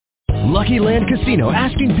Lucky Land Casino,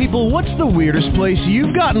 asking people, what's the weirdest place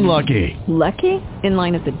you've gotten lucky? Lucky? In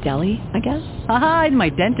line at the deli, I guess? Aha, in my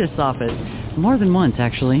dentist's office. More than once,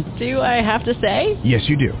 actually. Do I have to say? Yes,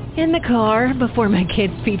 you do. In the car before my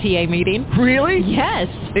kids' PTA meeting. Really? Yes.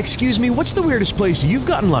 Excuse me, what's the weirdest place you've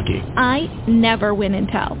gotten lucky? I never win and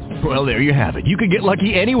tell. Well, there you have it. You can get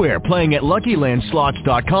lucky anywhere, playing at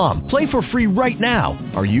LuckyLandSlots.com. Play for free right now.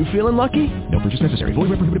 Are you feeling lucky? No purchase necessary. Void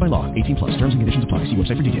where prohibited by law. 18 plus. Terms and conditions apply. See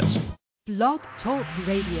website for details. Blog Talk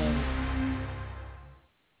Radio.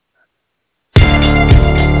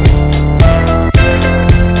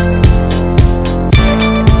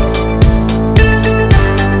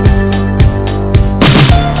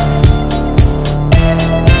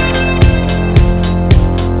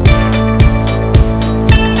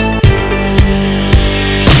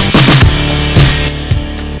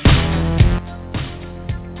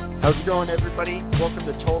 How's it going, everybody? Welcome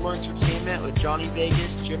to Total Entertainment with Jonny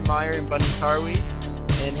Vegas, Jim Meyer, and Bunny Carley.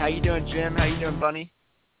 And how you doing, Jim? How you doing, Bunny?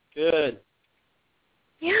 Good.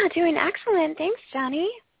 Yeah, doing excellent. Thanks, Jonny.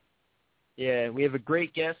 Yeah, we have a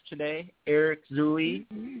great guest today, Eric Zuley,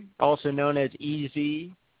 also known as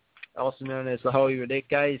EZ, also known as the Hollywood It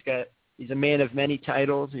Guy. He's a man of many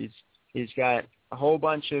titles. He's got a whole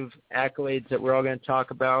bunch of accolades that we're all going to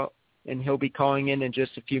talk about, and he'll be calling in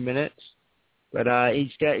just a few minutes. But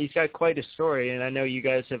he's got quite a story, and I know you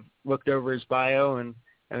guys have looked over his bio, and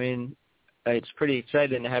I mean, it's pretty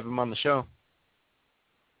exciting to have him on the show.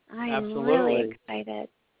 I'm Absolutely. really excited.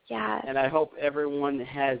 Yeah. And I hope everyone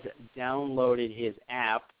has downloaded his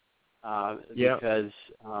app because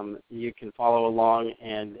you can follow along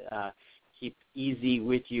and keep Easy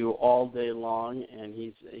with you all day long. And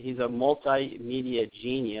he's a multimedia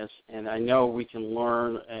genius, and I know we can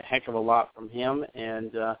learn a heck of a lot from him.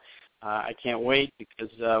 And I can't wait because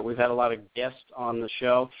we've had a lot of guests on the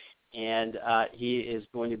show, and he is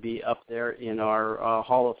going to be up there in our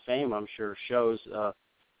Hall of Fame, I'm sure, shows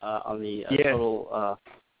on the Total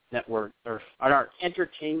Network, or on our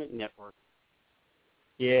entertainment network.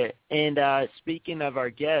 Yeah, and speaking of our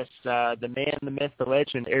guests, the man, the myth, the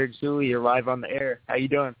legend, Eric Zuley, you're live on the air. How you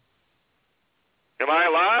doing? Am I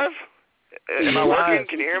live? Am I working?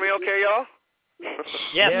 Can you hear me okay, y'all?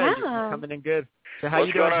 Yeah. You're coming in good. So how What's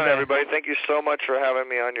you doing going on, today? everybody? Thank you so much for having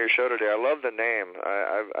me on your show today. I love the name.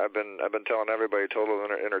 I've been telling everybody Total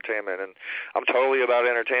Entertainment, and I'm totally about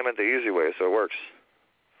entertainment the easy way, so it works.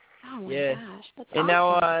 Oh my gosh, that's and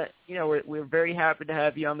awesome. now, we're very happy to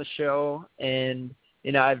have you on the show, and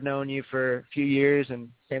I've known you for a few years, and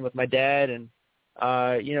same with my dad, and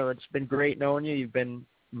it's been great knowing you. You've been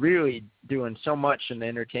really doing so much in the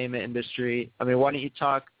entertainment industry. I mean, why don't you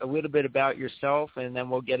talk a little bit about yourself, and then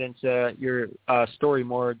we'll get into your story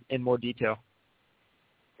in more detail.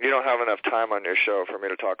 You don't have enough time on your show for me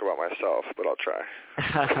to talk about myself, but I'll try.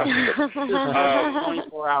 It's a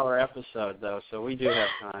 24-hour episode, though, so we do have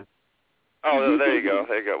time. Oh, there you go.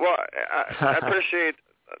 Well, I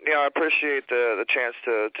appreciate the chance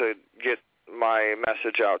to get my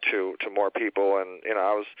message out to more people, and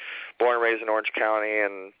I was born and raised in Orange County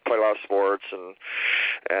and played a lot of sports, and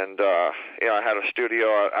I had a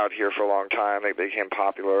studio out here for a long time. It became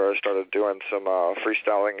popular. I started doing some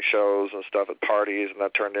freestyling shows and stuff at parties, and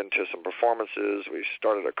that turned into some performances. We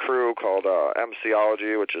started a crew called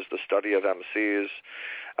MCology, which is the study of MCs,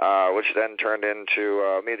 which then turned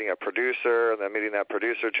into meeting a producer, and then meeting that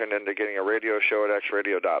producer turned into getting a radio show at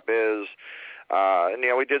xradio.biz.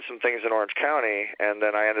 And we did some things in Orange County, and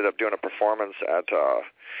then I ended up doing a performance at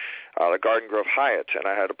the Garden Grove Hyatt, and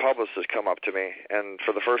I had a publicist come up to me, and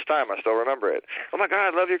for the first time, I still remember it. Oh my God,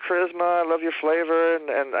 I love your charisma, I love your flavor,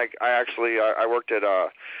 and I worked at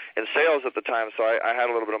in sales at the time, so I had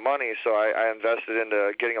a little bit of money, so I invested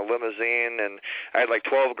into getting a limousine, and I had like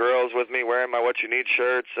 12 girls with me wearing my What You Need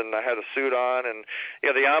shirts, and I had a suit on, and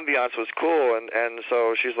the ambiance was cool, and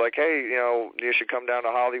so she's like, hey, you should come down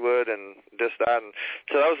to Hollywood and this, that, and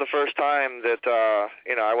so that was the first time that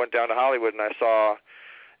I went down to Hollywood, and I saw.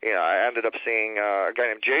 I ended up seeing a guy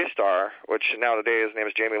named J-Star, which now today his name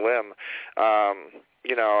is Jamie Lim.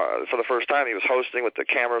 For the first time he was hosting with the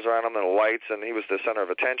cameras around him and the lights, and he was the center of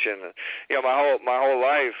attention. My whole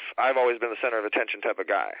life I've always been the center of attention type of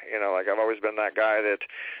guy. I've always been that guy that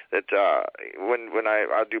when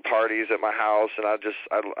I do parties at my house, and I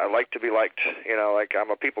like to be liked. I'm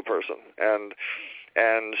a people person,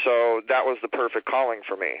 and so that was the perfect calling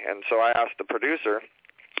for me. And so I asked the producer,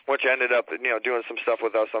 which ended up, doing some stuff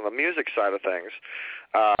with us on the music side of things.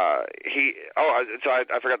 I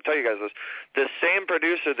forgot to tell you guys this. The same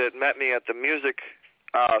producer that met me at the music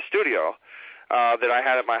studio that I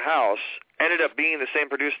had at my house ended up being the same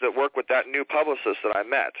producer that worked with that new publicist that I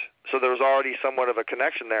met. So there was already somewhat of a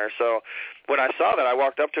connection there. So when I saw that, I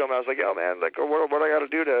walked up to him. I was like, "Yo, man, like, what do I got to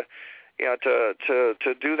do to,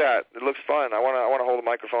 to do that? It looks fun. I want to hold a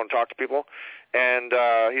microphone and talk to people." And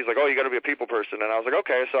he's like, "Oh, you got to be a people person." And I was like,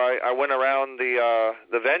 "Okay." So I went around the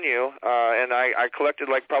venue and I collected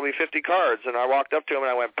like probably 50 cards, and I walked up to him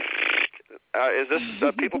and I went, "Is this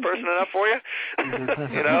a people person enough for you?" And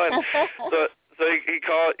so he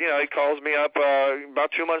calls me up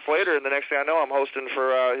about 2 months later, and the next thing I know, I'm hosting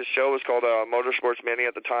for his show was called Motorsports Mini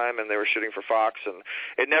at the time, and they were shooting for Fox, and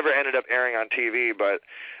it never ended up airing on TV, but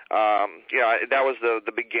that was the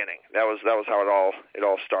beginning. That was how it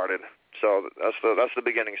all started. So that's the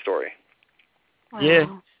beginning story. Wow. Yeah.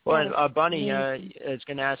 Well, Bunny is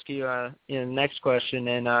going to ask you the next question,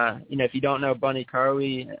 and if you don't know Bunny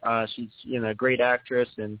Carley, she's a great actress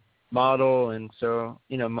and model, and so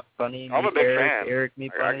Bunny. I'm a big fan. Eric,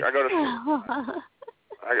 meet Bunny. I go to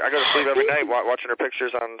sleep every night watching her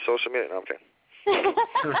pictures on social media. No, I'm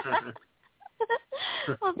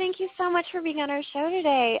Well, thank you so much for being on our show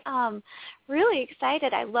today. Really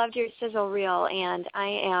excited. I loved your sizzle reel, and I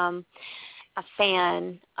am a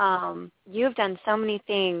fan. You have done so many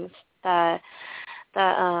things. The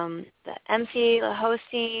MC, the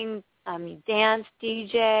hosting, you dance,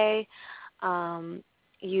 DJ.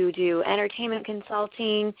 You do entertainment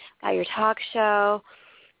consulting, got your talk show.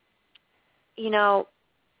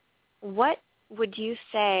 What would you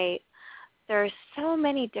say? There are so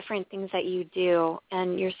many different things that you do,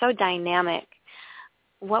 and you're so dynamic.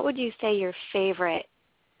 What would you say your favorite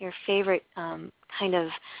kind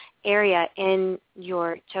of area in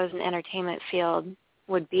your chosen entertainment field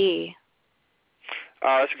would be?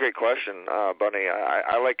 That's a great question, Bunny.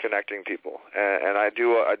 I like connecting people, and I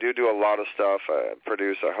do a lot of stuff. I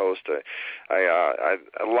produce, I host, a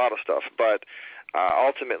lot of stuff. But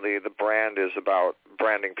ultimately, the brand is about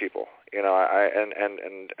branding people, and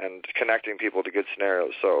connecting people to good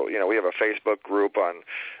scenarios. So, we have a Facebook group on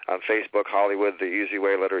Facebook, Hollywood the Easy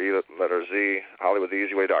Way, letter Z,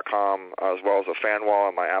 HollywoodTheEasyWay.com, as well as a fan wall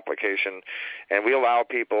on my application. And we allow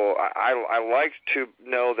people. I like to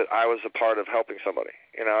know that I was a part of helping somebody.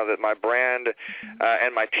 That my brand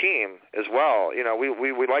and my team as well.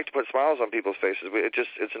 We like to put smiles on people's faces.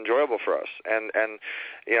 It's enjoyable for us, and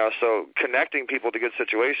so connecting people to good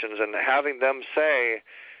situations and having them say,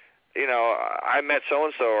 I met so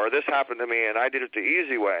and so, or this happened to me, and I did it the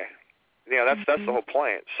easy way. That's the whole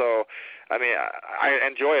point. So, I mean, I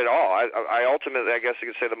enjoy it all. I ultimately, I guess you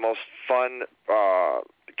could say, the most fun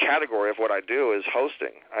category of what I do is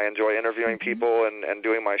hosting. I enjoy interviewing people and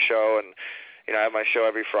doing my show, and I have my show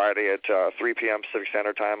every Friday at 3 p.m. Pacific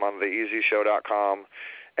Standard Time on theeasyshow.com,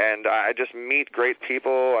 and I just meet great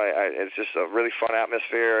people. It's just a really fun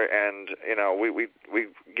atmosphere, and we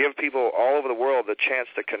give people all over the world the chance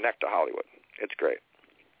to connect to Hollywood. It's great.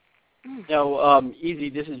 So, Easy,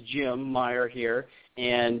 this is Jim Meyer here,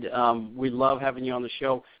 and we love having you on the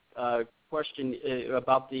show. Question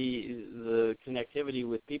about the connectivity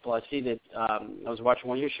with people. I see that I was watching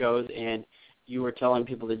one of your shows, and you were telling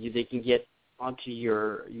people that they can get onto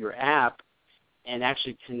your app and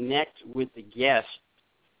actually connect with the guest,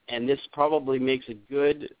 and this probably makes it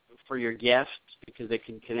good for your guests because they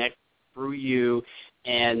can connect through you,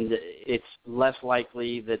 and it's less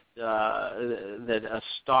likely that a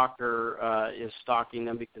stalker is stalking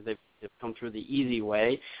them because they've come through the easy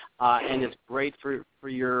way, and it's great for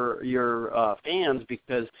your fans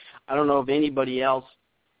because I don't know of anybody else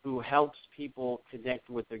who helps people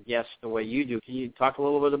connect with their guests the way you do. Can you talk a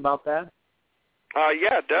little bit about that?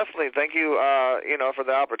 Yeah, definitely. Thank you, for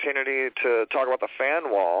the opportunity to talk about the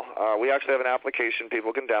fan wall. We actually have an application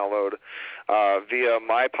people can download via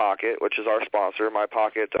My Pocket, which is our sponsor. My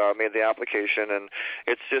Pocket made the application, and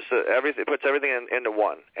it's just everything. It puts everything into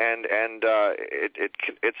one, and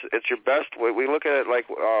it's your best. We look at it like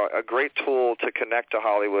a great tool to connect to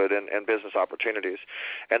Hollywood and business opportunities.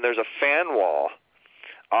 And there's a fan wall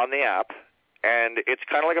on the app. And it's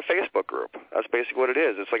kind of like a Facebook group. That's basically what it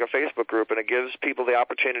is. It's like a Facebook group, and it gives people the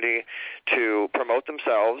opportunity to promote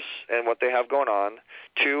themselves and what they have going on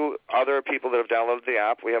to other people that have downloaded the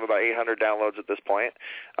app. We have about 800 downloads at this point,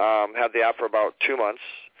 have the app for about 2 months.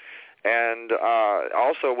 And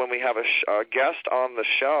also when we have a guest on the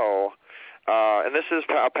show, and this is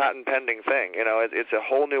a patent pending thing, it's a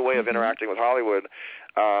whole new way of interacting with Hollywood.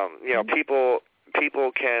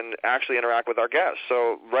 People can actually interact with our guests.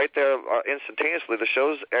 So right there, instantaneously, the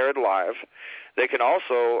show's aired live. They can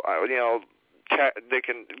also, they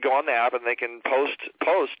can go on the app and they can post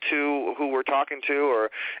to who we're talking to or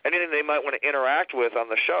anything they might want to interact with on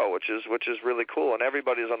the show, which is really cool. And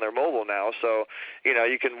everybody's on their mobile now, so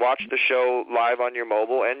you can watch the show live on your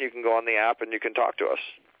mobile, and you can go on the app and you can talk to us.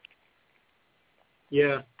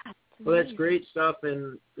 Yeah. That's Well, that's amazing. great stuff,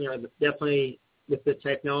 and definitely with the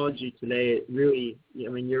technology today, it really,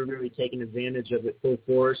 you're really taking advantage of it full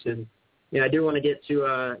force. And I do want to get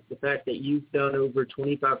to the fact that you've done over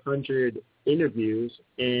 2,500 interviews,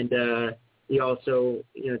 and you also,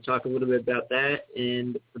 talk a little bit about that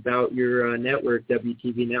and about your network,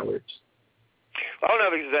 WTV Networks. I don't know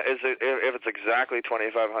if it's exactly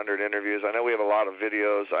 2,500 interviews. I know we have a lot of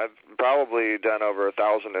videos. I've probably done over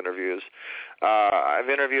 1,000 interviews. I've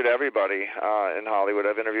interviewed everybody in Hollywood.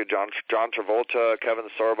 I've interviewed John Travolta, Kevin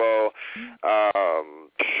Sorbo,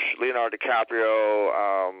 Leonardo DiCaprio.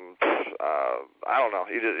 I don't know.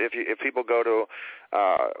 If people go to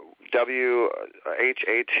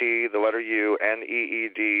WHAT, the letter U,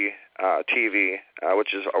 NEED TV,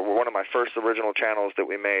 which is one of my first original channels that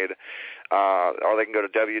we made, or they can go to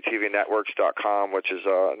WTVNetworks.com, which is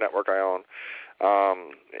a network I own.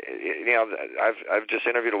 I've just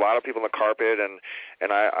interviewed a lot of people on the carpet, and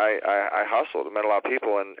I hustled and met a lot of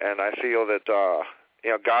people, and I feel that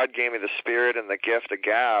God gave me the spirit and the gift of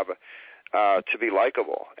gab to be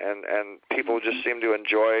likable, and people just seem to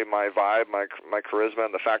enjoy my vibe, my charisma,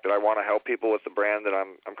 and the fact that I want to help people with the brand that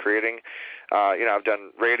I'm creating. I've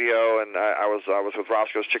done radio, and I was with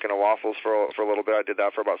Roscoe's Chicken and Waffles for a little bit. I did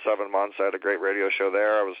that for about 7 months. I had a great radio show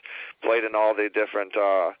there. I was played in all the different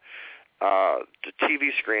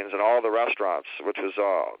TV screens in all the restaurants, which was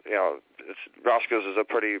Roscoe's is a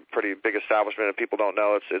pretty big establishment. If people don't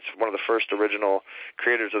know, it's one of the first original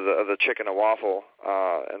creators of the chicken and waffle,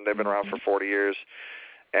 and they've been around for 40 years.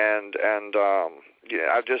 And I've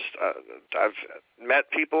met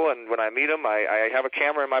people, and when I meet them, I have a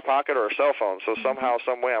camera in my pocket or a cell phone. So somehow,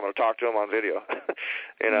 some way, I'm going to talk to them on video.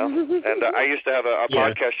 And I used to have a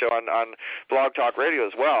podcast show on Blog Talk Radio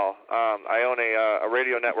as well. I own a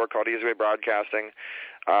radio network called Easy Way Broadcasting,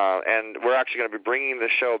 and we're actually going to be bringing the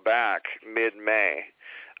show back mid-May.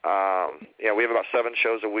 We have about 7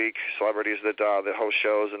 shows a week, celebrities that host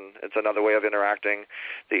shows, and it's another way of interacting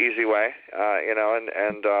the easy way,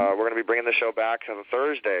 and we're going to be bringing the show back on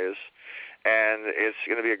Thursdays, and it's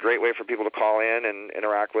going to be a great way for people to call in and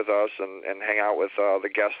interact with us and hang out with the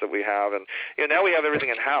guests that we have. And now we have everything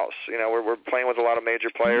in-house. We're playing with a lot of major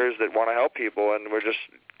players that want to help people, and we're just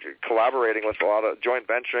collaborating with a lot of joint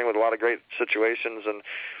venturing with a lot of great situations. And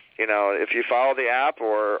if you follow the app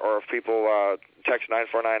or if people text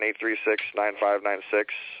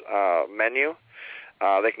 949-836-9596 menu,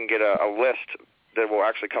 they can get a list that will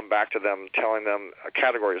actually come back to them, telling them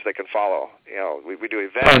categories they can follow. We do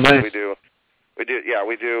events. Oh, nice. We do the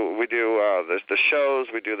shows.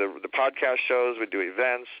 We do the podcast shows. We do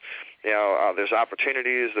events. There's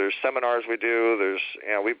opportunities. There's seminars we do. There's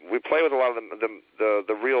we play with a lot of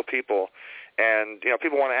the real people. And,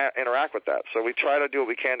 people want to interact with that. So we try to do what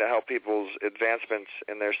we can to help people's advancements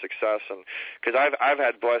in their success. And because I've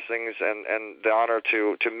had blessings and the honor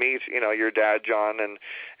to meet, your dad, John, and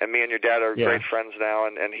me and your dad are great friends now.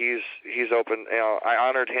 And he's open. I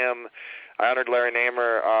honored him. I honored Larry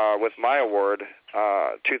Namer with my award,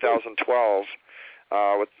 2012.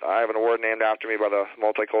 I have an award named after me by the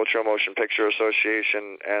Multicultural Motion Picture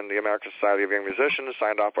Association and the American Society of Young Musicians,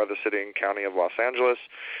 signed off by the City and County of Los Angeles.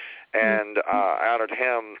 And I honored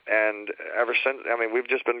him, and ever since, we've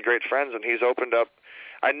just been great friends, and he's opened up,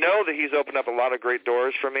 I know that he's opened up a lot of great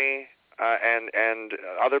doors for me, and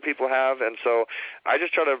other people have, and so I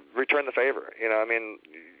just try to return the favor.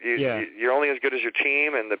 You're only as good as your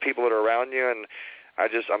team and the people that are around you, and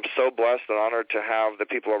I'm so blessed and honored to have the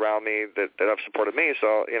people around me that have supported me.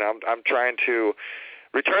 So, I'm trying to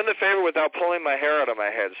return the favor without pulling my hair out of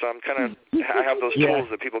my head. So I have those tools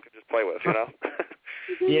that people can just play with,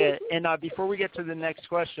 Yeah, and before we get to the next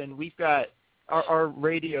question, we've got our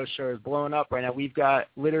radio show is blowing up right now. We've got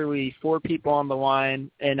literally 4 people on the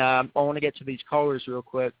line, and I want to get to these callers real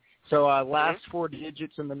quick. So last 4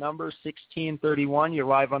 digits in the number, 1631. You're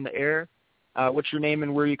live on the air. What's your name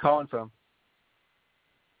and where are you calling from?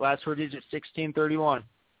 Last 4 digits, 1631.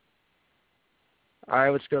 All right,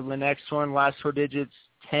 let's go to the next one. Last 4 digits,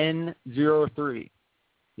 1003.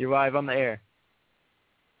 You're live on the air.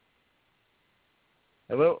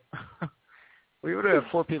 Hello? We would have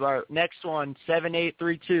 4 people. All right, next one,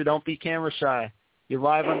 7832. Don't be camera shy. You're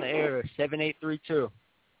live on the air, 7832.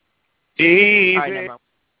 Easy. All right,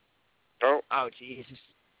 oh, Jesus.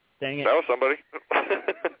 Dang it. That was somebody.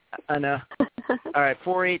 I know. All right,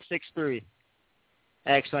 4863.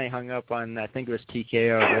 Actually, I hung up on, I think it was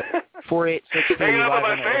TKO, but 4863. Hanging up on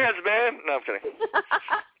my fans, man. No, I'm kidding.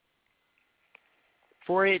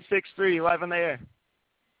 4863, live on the air.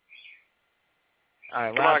 All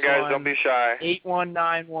right, come on, guys, don't be shy.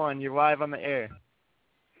 8191, you're live on the air.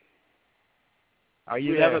 Are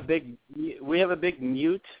you we there? have a big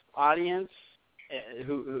mute audience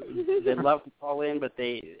who they love to call in, but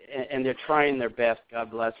they're trying their best.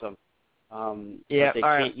 God bless them. Yeah, they all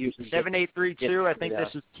can't right. usually 7832. I think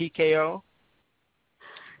this is TKO.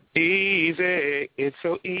 Easy, it's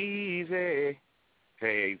so easy.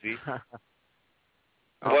 Hey, AZ.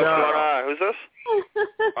 What's going on? Who's this?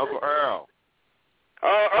 Uncle Earl.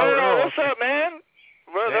 Oh, Earl, what's up, man?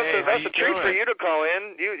 Well, hey, that's a treat for you to call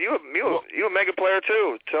in. You a mega player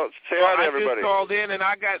too. Say hi to everybody. I just called in and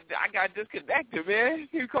I got disconnected, man.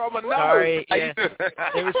 You called my number. Sorry, yeah.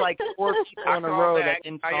 There was like 4 people in a row that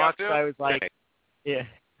didn't talk, so I was like, yeah.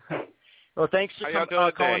 Well, thanks for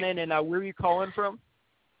calling in. And where are you calling from?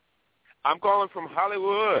 I'm calling from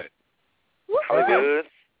Hollywood. Hollywood.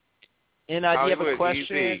 And do you have a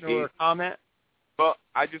question or a comment? Well,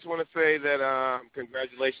 I just want to say that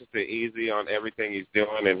congratulations to Easy on everything he's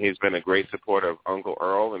doing, and he's been a great supporter of Uncle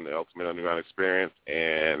Earl and the Ultimate Underground Experience,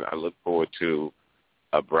 and I look forward to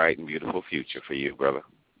a bright and beautiful future for you, brother.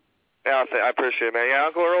 Yeah, I appreciate it, man. Yeah,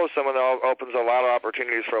 Uncle Earl is someone that opens a lot of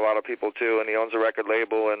opportunities for a lot of people too, and he owns a record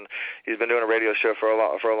label, and he's been doing a radio show for a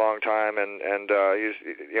long time, and he's,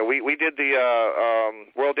 we did the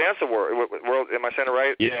World Dance Award. Am I saying it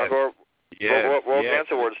right? Yeah. World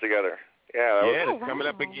Dance Awards together. Yeah, it's coming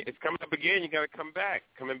up again. It's coming up again. You got to come back.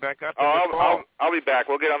 Coming back up. I'll be back.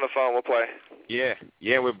 We'll get on the phone. We'll play. Yeah,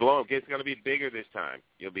 we're blowing. It's going to be bigger this time.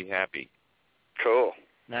 You'll be happy. Cool.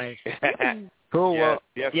 Nice. Cool.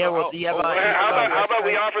 Yes. Well, do you have how about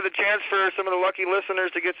we offer the chance for some of the lucky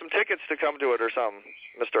listeners to get some tickets to come to it or something,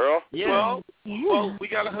 Mr. Earl? Yeah. Well, we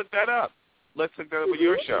got to hook that up. Let's hook that up with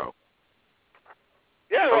your show.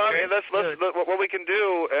 Yeah, well, okay. I mean, that's what we can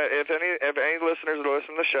do. If any listeners are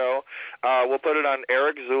listening to the show, we'll put it on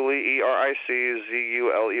Eric Zuley,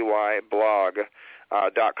 ERICZULEY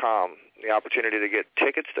blog.com. The opportunity to get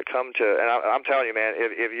tickets to come to, and I'm telling you, man,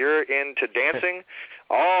 if you're into dancing,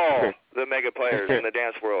 all the mega players in the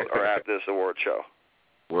dance world are at this award show.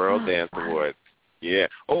 World Dance Awards. Yeah.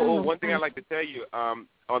 Oh, one thing I'd like to tell you, on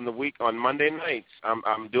Monday nights,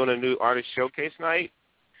 I'm doing a new artist showcase night.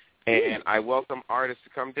 And I welcome artists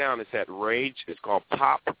to come down. It's at Rage. It's called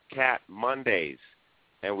Pop Cat Mondays.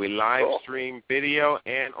 And we live stream video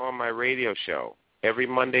and on my radio show every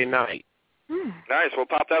Monday night. Nice. We'll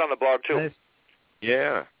pop that on the blog, too. Nice.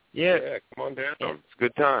 Yeah. Come on down. It's a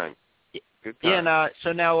good time. Good time. Yeah, and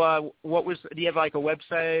so now do you have like a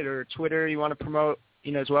website or Twitter you want to promote,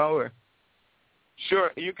 as well? Or?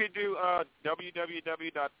 Sure. You could do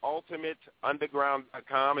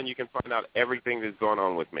www.ultimateunderground.com, and you can find out everything that's going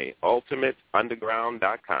on with me.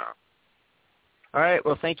 ultimateunderground.com. All right.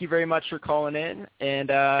 Well, thank you very much for calling in. And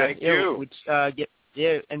thank you.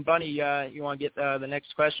 And Bunny, you want to get the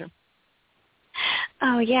next question?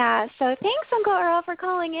 Oh, yeah. So thanks, Uncle Earl, for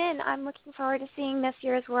calling in. I'm looking forward to seeing this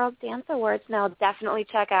year's World Dance Awards, and I'll definitely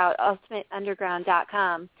check out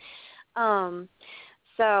ultimateunderground.com.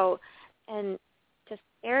 And just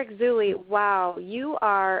Eric Zuley, wow, you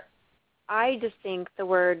are, I just think the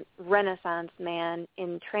word Renaissance man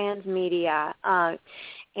in transmedia,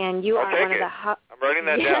 and you are one of the... I'm writing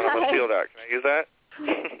that down. I'm going to steal that. Can I use that?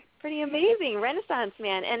 Pretty amazing, Renaissance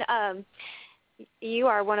man. And you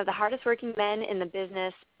are one of the hardest working men in the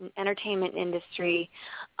business and entertainment industry,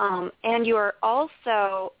 and you are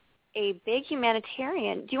also a big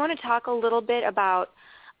humanitarian. Do you want to talk a little bit about,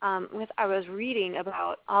 I was reading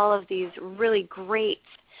about all of these really great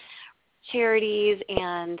charities,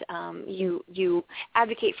 and you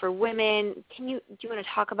advocate for women. Do you want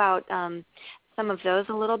to talk about some of those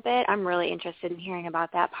a little bit? I'm really interested in hearing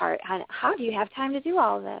about that part. How do you have time to do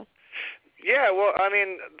all of this? Yeah, well, I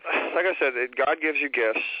mean, like I said, God gives you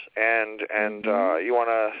gifts, and you want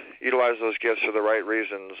to utilize those gifts for the right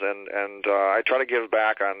reasons. And I try to give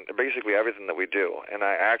back on basically everything that we do. And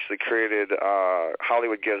I actually created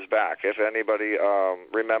Hollywood Gives Back. If anybody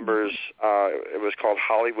remembers, it was called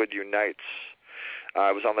Hollywood Unites.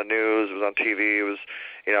 It was on the news. It was on TV. It was,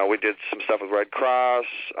 we did some stuff with Red Cross,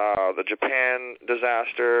 the Japan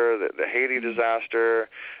disaster, the Haiti disaster.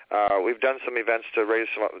 We've done some events to raise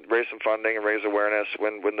some funding and raise awareness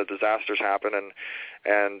when the disasters happen,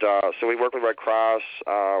 and so we work with Red Cross.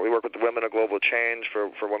 We work with the Women of Global Change for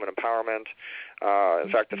women empowerment. In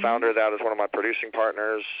fact, the founder of that is one of my producing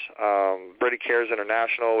partners. Brady Cares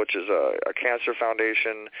International, which is a cancer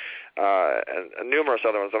foundation, and numerous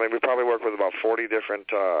other ones. I mean, we probably work with about 40 different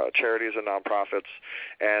charities and nonprofits,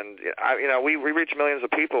 and we reach millions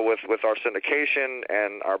of people with our syndication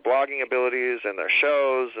and our blogging abilities and their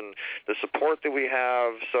shows and the support that we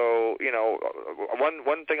have. So,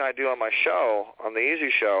 one thing I do on my show, on the Easy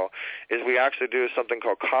Show, is we actually do something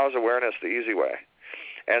called Cause Awareness the Easy Way.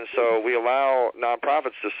 And so we allow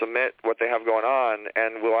nonprofits to submit what they have going on,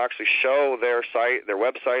 and we'll actually show their site, their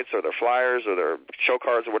websites, or their flyers, or their show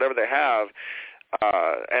cards, or whatever they have,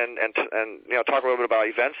 and talk a little bit about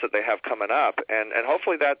events that they have coming up, and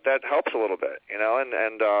hopefully that helps a little bit,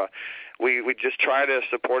 and we just try to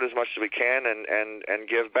support as much as we can and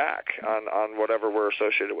give back on whatever we're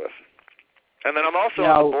associated with. And then I'm also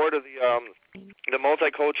on the board of the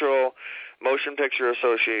Multicultural Motion Picture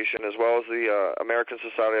Association, as well as the American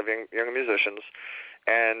Society of Young Musicians,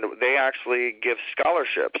 and they actually give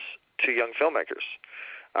scholarships to young filmmakers.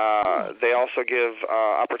 They also give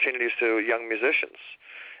opportunities to young musicians.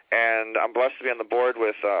 And I'm blessed to be on the board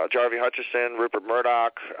with Jarvie Hutcherson, Rupert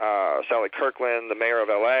Murdoch, Sally Kirkland, the mayor of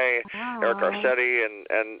L.A., Eric Garcetti,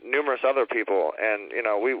 and numerous other people. And,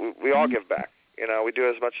 we all give back. We do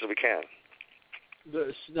as much as we can.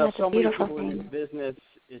 So many people in this business,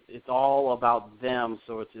 it's all about them,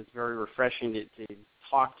 so it's very refreshing to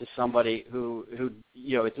talk to somebody who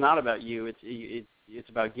it's not about you. It's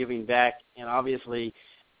about giving back, and obviously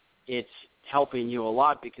it's helping you a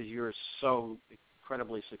lot because you're so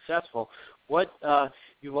incredibly successful.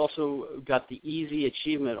 You've also got the Easy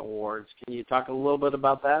Achievement Awards. Can you talk a little bit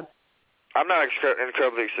about that? I'm not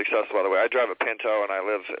incredibly successful, by the way. I drive a Pinto, and I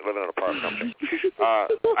live in an apartment complex.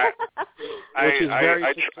 Which is very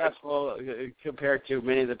successful compared to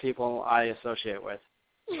many of the people I associate with.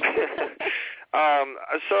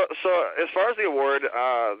 So as far as the award,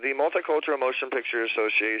 the Multicultural Motion Picture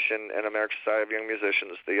Association and American Society of Young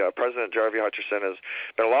Musicians, the president, Jarvie Hutcherson, has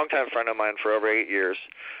been a longtime friend of mine for over 8 years.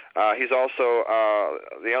 He's also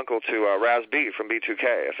the uncle to Raz B from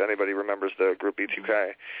B2K, if anybody remembers the group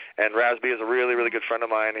B2K. And Raz B is a really, really good friend of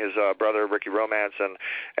mine, his brother, Ricky Romance. And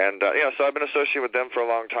so I've been associated with them for a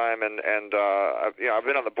long time, and I've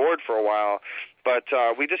been on the board for a while. But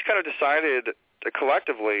we just kind of decided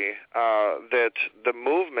collectively that the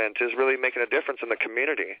movement is really making a difference in the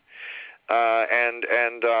community.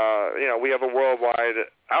 We have a worldwide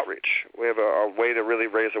outreach. We have a way to really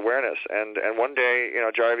raise awareness. And one day,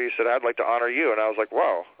 Jarvie said, "I'd like to honor you," and I was like,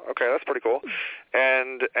 "Whoa, okay, that's pretty cool."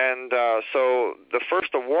 So the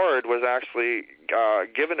first award was actually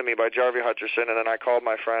given to me by Jarvie Hutcherson, and then I called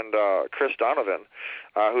my friend Chris Donovan,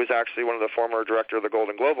 who's actually one of the former director of the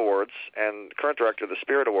Golden Globe Awards and current director of the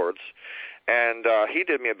Spirit Awards, and he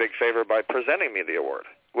did me a big favor by presenting me the award,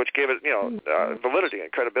 which gave it, validity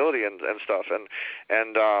and credibility and stuff.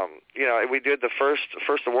 And we did the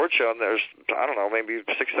first award show, and there's, I don't know, maybe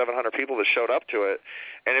 600-700 people that showed up to it,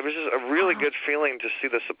 and it was just a really good feeling to see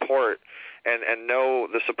the support and know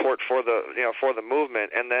the support for the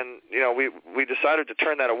movement. And then, we decided to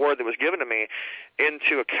turn that award that was given to me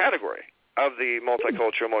into a category of the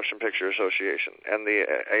Multicultural Motion Picture Association and the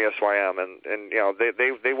ASYM, and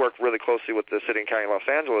they work really closely with the City and County of Los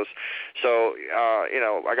Angeles. So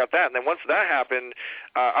I got that, and then once that happened,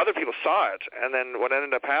 other people saw it, and then what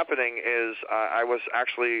ended up happening is I was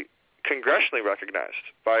actually congressionally recognized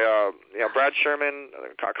by Brad Sherman,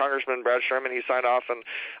 Congressman Brad Sherman. He signed off on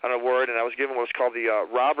an award, and I was given what's called the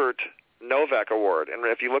Robert Novak Award. And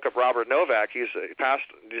if you look up Robert Novak, he's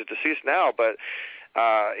deceased now, but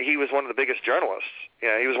he was one of the biggest journalists.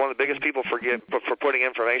 He was one of the biggest people for putting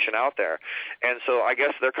information out there. And so I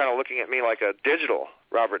guess they're kind of looking at me like a digital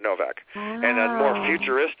Robert Novak and a more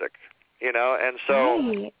futuristic, And so,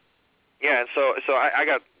 and so I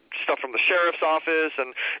got stuff from the sheriff's office,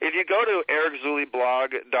 and if you go to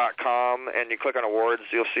ericzuleyblog.com and you click on awards,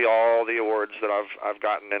 you'll see all the awards that I've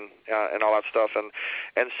gotten and all that stuff, and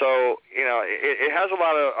so it has a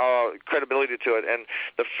lot of credibility to it. And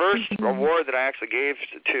the first award that I actually gave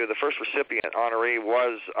to the first recipient honoree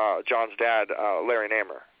was John's dad, Larry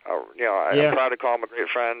Namer. I'm proud to call him a great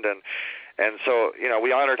friend, and so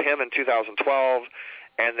we honored him in 2012.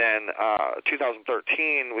 And then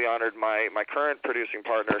 2013, we honored my current producing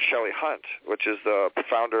partner, Shelley Hunt, which is the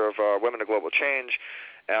founder of Women of Global Change,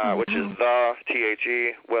 which is the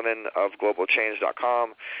THE,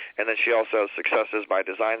 womenofglobalchange.com. And then she also has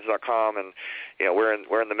successesbydesigns.com. And we're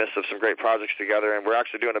in the midst of some great projects together, and we're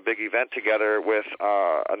actually doing a big event together with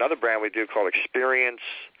another brand we do called Experience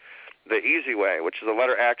the Easy Way, which is the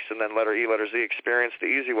letter X and then letter E, letter Z. Experience the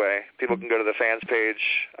Easy Way. People can go to the fans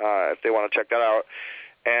page if they want to check that out.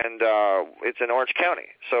 And it's in Orange County.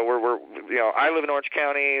 So I live in Orange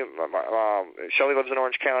County. Shelley lives in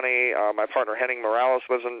Orange County. My partner Henning Morales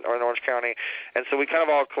lives in Orange County. And so we kind of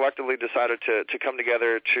all collectively decided to come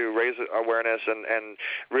together to raise awareness and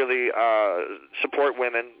really support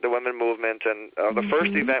women, the women movement. And the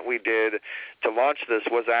first event we did to launch this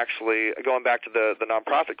was actually, going back to the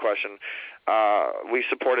nonprofit question, we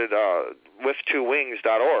supported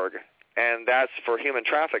with2wings.org, and that's for human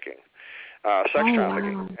trafficking. sex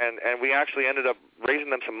trafficking, and we actually ended up raising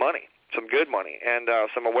them some money, some good money, and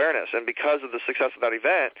some awareness. And because of the success of that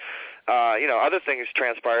event, other things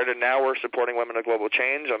transpired, and now we're supporting Women of Global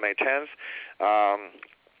Change on May 10th.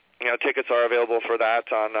 Tickets are available for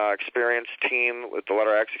that on Experience Team with the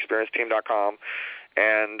letter X, experienceteam.com.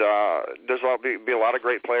 And there's be a lot of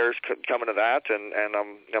great players coming to that, and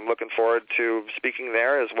I'm looking forward to speaking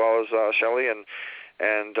there as well as Shelley and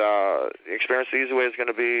Experience the Easy Way is going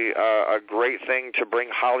to be a great thing to bring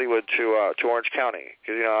Hollywood to Orange County,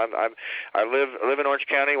 because I live in Orange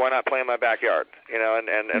County. Why not play in my backyard?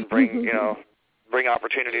 And bring bring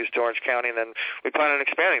opportunities to Orange County, and then we plan on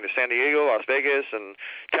expanding to San Diego, Las Vegas, and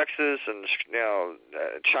Texas, and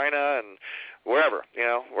China, and wherever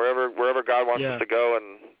God wants us to go,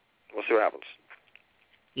 and we'll see what happens.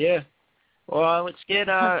 Yeah. Well, let's get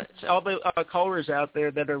all the callers out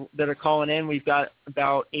there that are calling in. We've got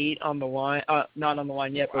about 8 on the line. Not on the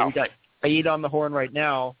line yet, but we got 8 on the horn right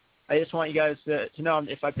now. I just want you guys to know,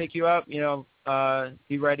 if I pick you up,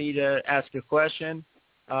 be ready to ask a question.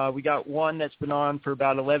 We got one that's been on for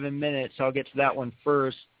about 11 minutes, so I'll get to that one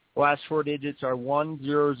first. The last 4 digits are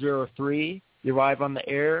 1003. You're live on the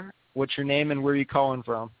air. What's your name and where are you calling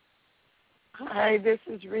from? Hi, this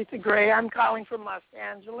is Retha Gray. I'm calling from Los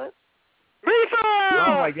Angeles. Retha!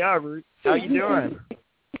 Oh, my God, Ruth. How you doing?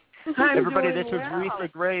 Everybody, doing this is well. Retha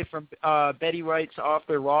Gray from Betty White's Off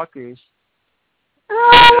Their Rockers.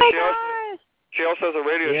 Oh, my gosh. She also has a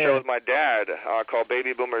radio show with my dad called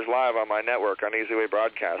Baby Boomers Live on my network on Easy Way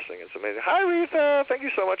Broadcasting. It's amazing. Hi, Retha. Thank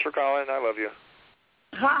you so much for calling. I love you.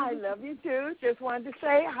 Hi, I love you, too. Just wanted to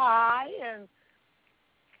say hi, and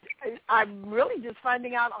I'm really just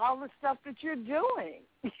finding out all the stuff that you're doing.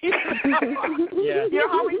 Yeah. You're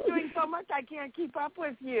always doing so much, I can't keep up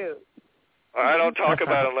with you. I don't talk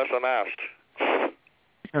about it unless I'm asked.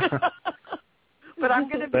 But I'm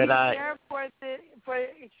going to be there for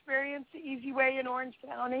Experience the Easy Way in Orange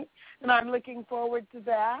County, and I'm looking forward to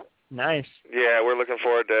that. Nice. Yeah, we're looking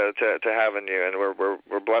forward to having you, and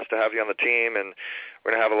we're blessed to have you on the team, and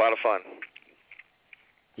we're going to have a lot lot of fun.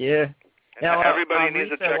 Yeah. Now, everybody needs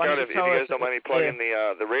to check out, if you guys don't mind me plugging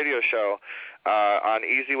the radio show, on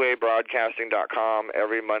easywaybroadcasting.com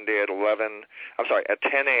every Monday at 10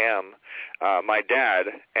 a.m. My dad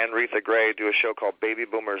and Retha Gray do a show called Baby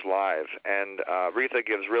Boomers Live, and Retha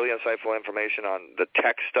gives really insightful information on the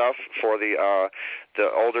tech stuff for the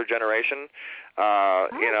older generation,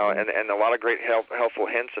 and a lot of great helpful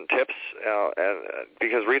hints and tips,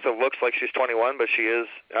 because Retha looks like she's 21, but she is,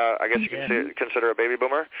 I guess you can consider a baby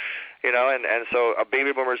boomer, and so a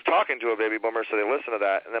baby boomer is talking to a baby boomer, so they listen to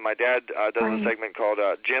that. And then my dad does a segment called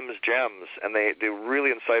Jim's Gems, and they do really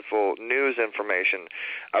insightful news information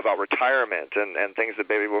about retirement and things that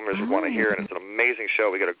baby boomers would want to hear, and it's an amazing show.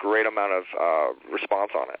 We get a great amount of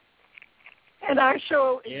response on it. And our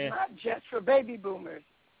show is not just for baby boomers.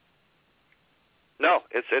 No,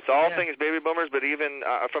 it's all things baby boomers, but even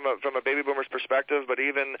from a baby boomer's perspective, but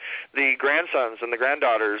even the grandsons and the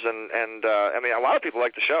granddaughters, and I mean, a lot of people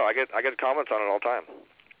like the show. I get comments on it all the time.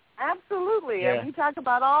 Absolutely, and we talk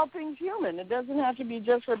about all things human. It doesn't have to be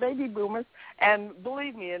just for baby boomers. And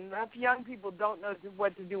believe me, enough young people don't know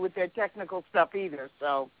what to do with their technical stuff either.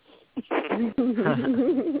 So. That's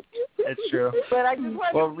true. But I just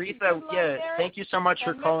well, Retha, thank you so much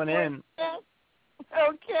for calling in.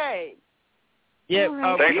 Okay. Yeah,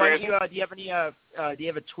 Thanks, do you have any? Do you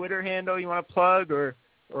have a Twitter handle you want to plug, or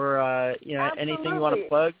anything you want to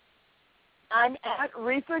plug? I'm at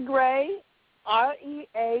Retha Gray,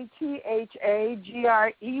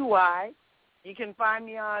 ReathaGrey. You can find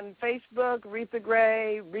me on Facebook, Retha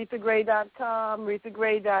Gray, RethaGray.com,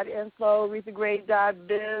 RethaGray.info,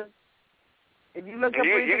 RethaGray.biz. If you look up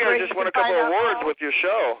Retha you Gray, guys just won a couple of awards with your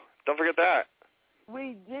show. Don't forget that.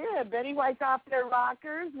 We did. Betty White's Off Their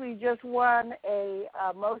Rockers. We just won a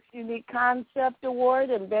Most Unique Concept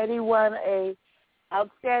Award, and Betty won a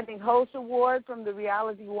Outstanding Host Award from the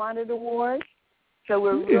Reality Wanted Award. So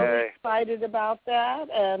we're really excited about that.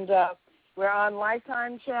 And we're on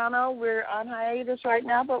Lifetime Channel. We're on hiatus right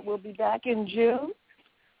now, but we'll be back in June.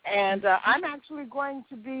 And I'm actually going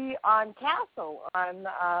to be on Castle on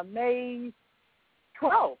May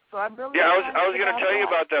 12th, so I'm really I was going to tell you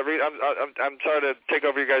about that. I'm sorry to take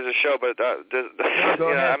over your guys' show, but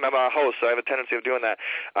I'm a host, so I have a tendency of doing that.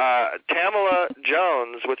 Tamala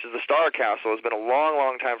Jones, which is the star of Castle, has been a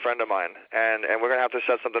long time friend of mine, and we're going to have to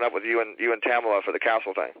set something up with you and Tamala for the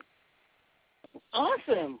Castle thing.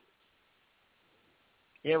 Awesome.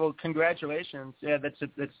 Yeah, well, congratulations. Yeah, that's a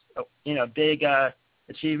big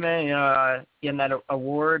achievement, getting that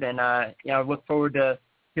award, and I look forward to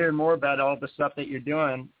hearing more about all the stuff that you're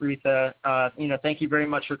doing, Retha. Thank you very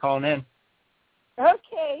much for calling in.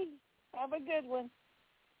 Okay. Have a good one.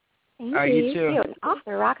 Thank All right, you too. And Off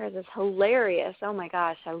the Rockers is hilarious. Oh, my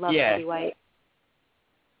gosh. I love Betty White.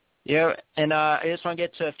 Yeah, and I just want to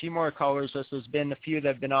get to a few more callers. There's been a few that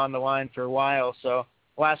have been on the line for a while. So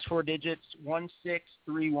last 4 digits,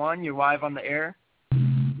 1631. You're live on the air.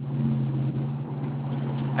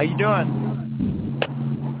 How you doing?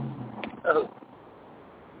 Oh.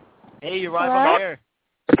 Hey, you're live on the air.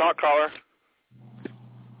 Talk, caller.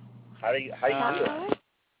 How you doing?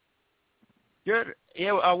 Good.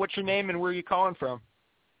 Yeah. What's your name and where are you calling from?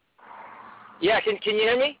 Yeah. Can you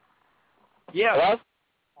hear me? Yeah. Hello?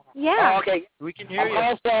 Yeah. Oh, okay. We can hear you.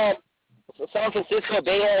 I'm calling from San Francisco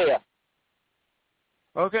Bay Area.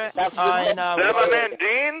 Okay. Is that my man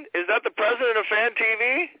Dean? Is that the president of Fan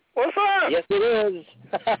TV? What's up? Yes, it is.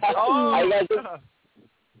 Oh. How you guys doing?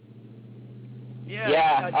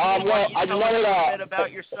 Yeah. Well, I just wanted a bit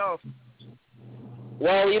about yourself.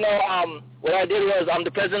 Well, what I did was I'm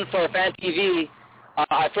the president for Fan TV.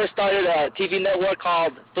 I first started a TV network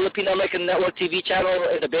called Filipino American Network TV channel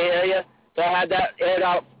in the Bay Area. So I had that aired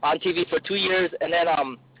out on TV for 2 years, and then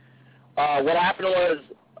what happened was,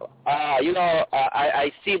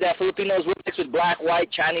 I see that Filipinos were mixed with black, white,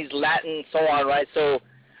 Chinese, Latin, so on, right? So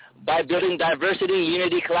by building diversity,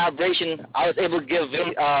 unity, collaboration, I was able to give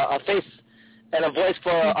a face and a voice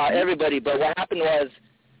for everybody. But what happened was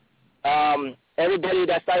everybody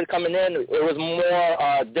that started coming in, it was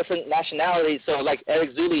more different nationalities. So like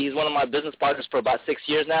Eric Zuli, he's one of my business partners for about 6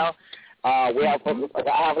 years now. I have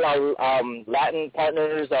a lot of Latin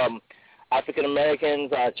partners, African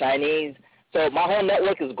Americans, Chinese. So my whole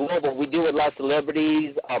network is global. We deal with a lot of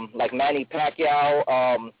celebrities like Manny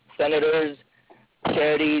Pacquiao, senators,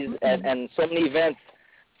 charities, and so many events.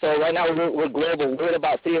 So right now we're global. We're at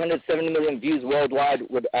about 370 million views worldwide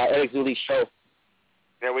with Eric Zuli's show.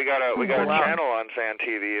 Yeah, we got a channel on Fan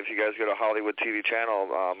TV. If you guys go to Hollywood TV channel,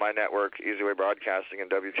 my network, Easy Way Broadcasting,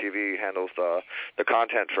 and WTV handles the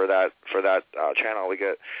content for that channel. We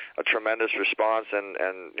get a tremendous response, and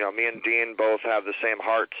me and Dean both have the same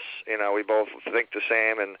hearts. We both think the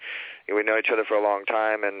same, and we know each other for a long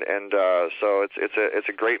time, and so it's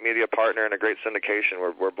a great media partner and a great syndication.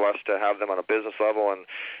 We're blessed to have them on a business level, and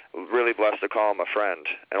really blessed to call him a friend.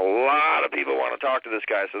 And a lot of people want to talk to this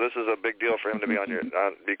guy, so this is a big deal for him to be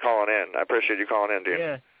be calling in. I appreciate you calling in, Dean.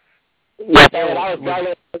 Yeah. Yeah, I was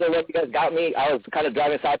driving when you guys got me. I was kind of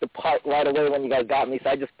driving, so I had to park right away when you guys got me, so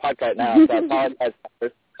I just parked right now. So I apologize.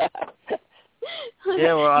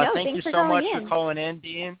 Yeah, well, thank you so much for calling in,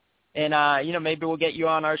 Dean. And, maybe we'll get you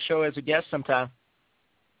on our show as a guest sometime.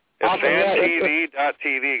 It's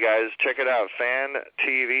FanTV.tv, guys. Check it out.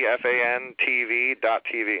 FanTV,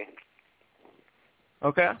 FANTV.tv.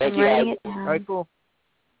 Okay. I'm writing it down. All right, cool.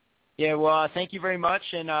 Yeah, well, thank you very much.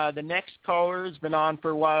 And the next caller has been on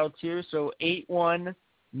for a while, too. So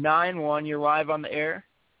 8191, you're live on the air.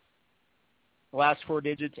 Last 4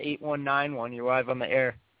 digits, 8191, you're live on the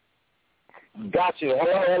air. Got you.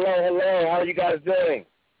 Hello. How are you guys doing?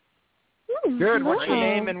 Good. What's your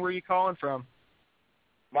name and where are you calling from?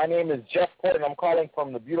 My name is Jeff Porter, and I'm calling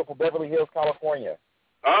from the beautiful Beverly Hills, California.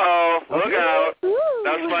 Uh-oh, look out.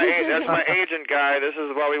 That's my agent guy. This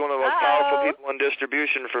is probably one of the most powerful people in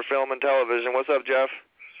distribution for film and television. What's up, Jeff?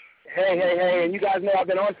 Hey, and you guys know I've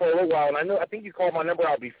been on for a little while, and I think you called my number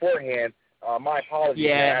out beforehand. My apologies.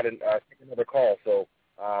 Yeah. I had to take another call, so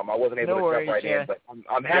I wasn't able to jump right in. But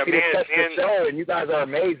I'm happy to touch the show, and you guys are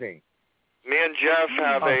amazing. Me and Jeff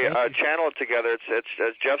have a channel together.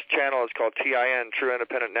 It's Jeff's channel. It's called TIN, True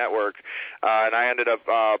Independent Network, and I ended up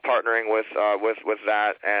partnering with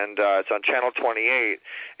that, and it's on Channel 28.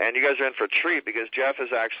 And you guys are in for a treat because Jeff is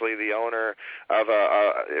actually the owner of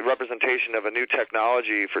a representation of a new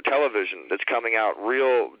technology for television that's coming out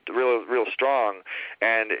real strong,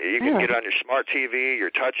 and you can get it on your smart TV, your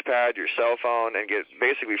touchpad, your cell phone, and get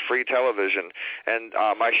basically free television. And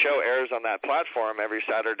my show airs on that platform every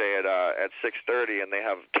Saturday at 6:30, and they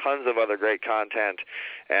have tons of other great content,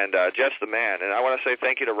 and Jeff's the man. And I want to say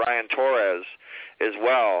thank you to Ryan Torres as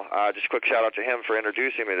well. Just a quick shout out to him for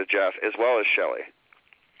introducing me to Jeff, as well as Shelley.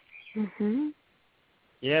 Mm-hmm.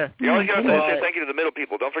 Yeah. You always got to say thank you to the middle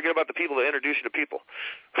people. Don't forget about the people that introduce you to people.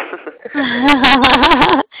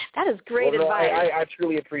 That is great advice. I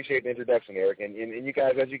truly appreciate the introduction, Eric. And you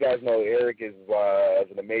guys, as you guys know, Eric is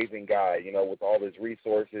an amazing guy, with all his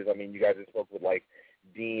resources. I mean, you guys have spoke with, like,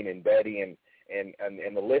 Dean and Betty, and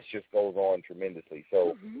the list just goes on tremendously.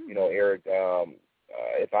 So, Eric,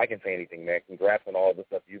 if I can say anything, man, congrats on all the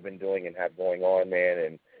stuff you've been doing and have going on, man,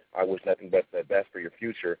 and I wish nothing but the best for your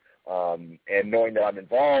future. And knowing that I'm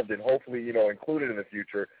involved and hopefully, included in the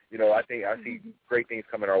future, I think I see great things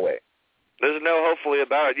coming our way. There's no hopefully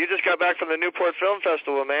about it. You just got back from the Newport Film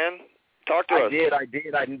Festival, man. Talk to us. I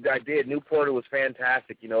did. Newport was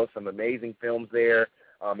fantastic. Some amazing films there.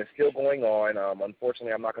 It's still going on.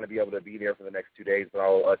 Unfortunately, I'm not going to be able to be there for the next 2 days, but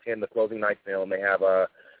I'll attend the closing night film. They have The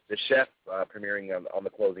Chef premiering on the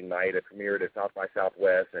closing night. It premiered at South by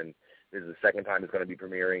Southwest, and this is the second time it's going to be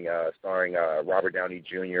premiering, starring Robert Downey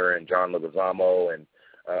Jr. and John Leguizamo and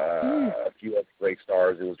a few other great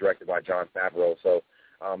stars. It was directed by Jon Favreau. So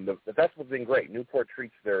the festival's been great. Newport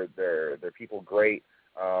treats their people great.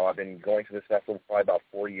 I've been going to this festival for probably about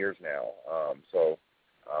 4 years now.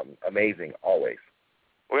 Amazing, always.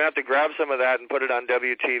 We're going to have to grab some of that and put it on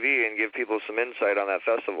WTV and give people some insight on that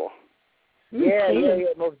festival. Yeah,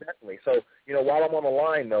 most definitely. So, while I'm on the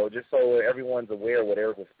line, though, just so everyone's aware what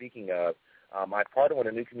Eric was speaking of, I partnered with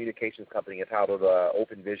a new communications company entitled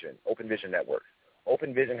Open Vision Networks.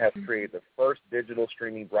 Open Vision has created the first digital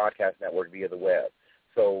streaming broadcast network via the web.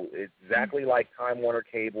 So it's exactly like Time Warner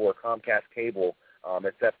Cable or Comcast Cable,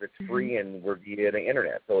 except it's free and we're via the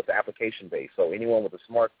Internet. So it's application-based. So anyone with a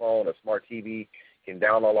smartphone, a smart TV can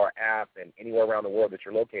download our app, and anywhere around the world that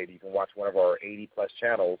you're located, you can watch one of our 80-plus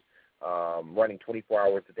channels running 24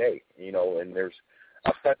 hours a day, and there's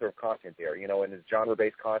a plethora of content there, and it's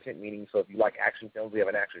genre-based content, meaning so if you like action films, we have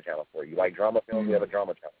an action channel for you. You like drama films, we have a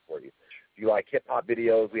drama channel for you. If you like hip-hop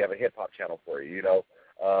videos, we have a hip-hop channel for you,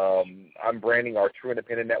 I'm branding our True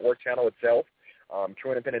Independent Network channel itself.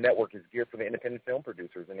 True Independent Network is geared for the independent film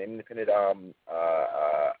producers and independent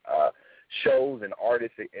shows and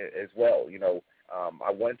artists as well,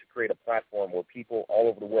 I wanted to create a platform where people all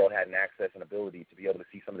over the world had an access and ability to be able to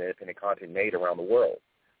see some of the independent content made around the world.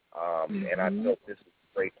 And I felt this was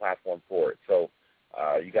a great platform for it. So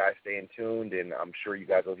you guys stay in tuned, and I'm sure you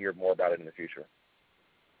guys will hear more about it in the future.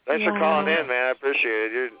 Thanks for calling in, man. I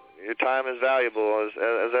appreciate it. Your time is valuable,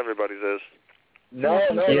 as everybody's is. No.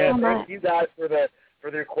 Thank you guys for the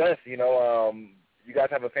request. You guys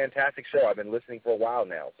have a fantastic show. I've been listening for a while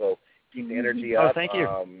now, so keep the energy up. Oh, thank you.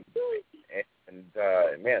 And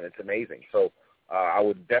man, it's amazing. So I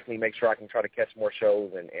would definitely make sure I can try to catch more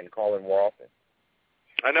shows and call in more often.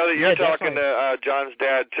 I know that you're talking to John's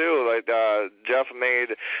dad too. Like Jeff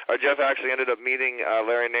actually ended up meeting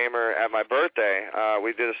Larry Namer at my birthday.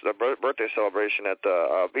 We did a birthday celebration at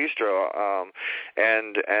the bistro,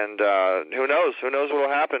 and who knows what will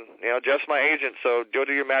happen? Jeff's my agent, so go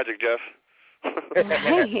do your magic, Jeff.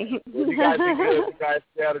 Well, you guys be good. You guys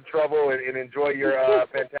stay out of trouble and enjoy your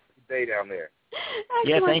fantastic day down there.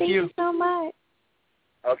 Excellent. Thank you so much.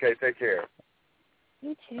 Okay, take care.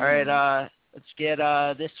 You too. All right, let's get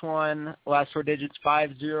this one. Last four digits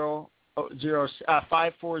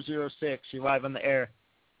 5406. You're live on the air.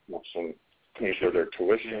 Can you share their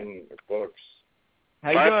tuition, their books?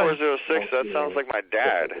 How you doing? 5406. That sounds like my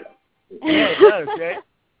dad. Yeah, it does, right?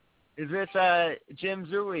 Is this Jim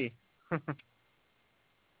Zooey?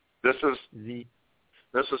 This is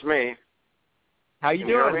me. How you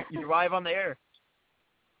doing? You're live on the air.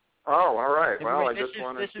 Oh, all right. Well,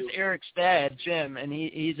 This is Eric's dad, Jim, and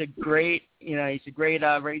he's a great, he's a great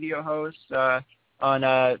radio host on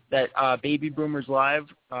that Baby Boomers Live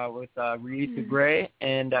with Reetha Gray,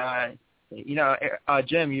 and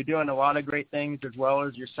Jim, you're doing a lot of great things as well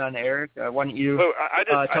as your son Eric. Why don't you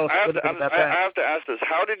tell us a little bit about that? I have to ask this.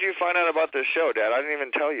 How did you find out about this show, Dad? I didn't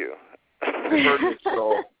even tell you.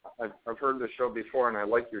 I've heard the show before, and I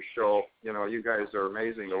like your show. You guys are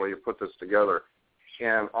amazing the way you put this together.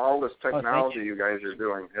 And all this technology you guys are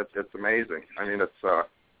doing, it's amazing. I mean, it's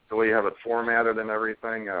the way you have it formatted and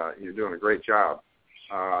everything. You're doing a great job.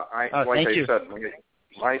 My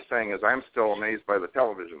thing is I'm still amazed by the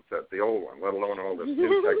television set, the old one, let alone all this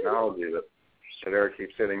new technology that Eric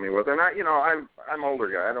keeps hitting me with. And I'm an older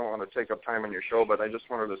guy. I don't want to take up time on your show, but I just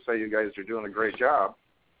wanted to say you guys are doing a great job,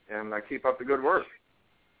 and keep up the good work.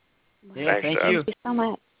 Yeah, thank you. Thank you so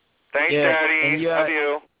much. Thanks, Daddy. Love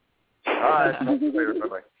you. All right. Later.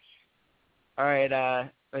 Bye-bye. All right.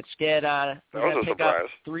 Let's get we're gonna pick up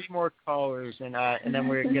 3 more callers, and then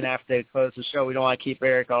we're gonna have to close the show. We don't want to keep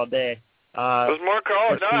Eric all day. There's more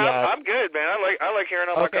callers. No, I'm good, man. I like hearing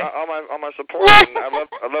all my support. And I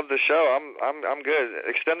love the show. I'm good.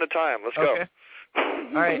 Extend the time. Let's go.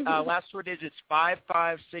 All right. Last 4 digits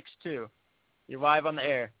 5562. You're live on the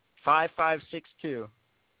air. 5562.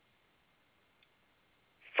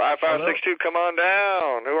 5562, come on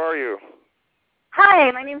down. Who are you? Hi,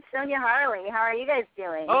 my name's Sonia Harley. How are you guys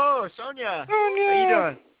doing? Oh, Sonia. How you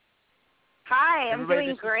doing? Hi, I'm Everybody,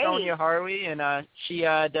 doing great. This is Sonia Harley, and she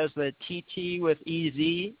does the TT with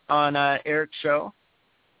EZ on Eric's show.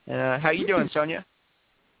 How you doing, Sonia?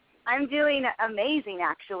 I'm doing amazing,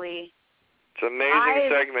 actually. It's an amazing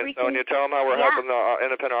segment, Sonia. Tell them how we're helping the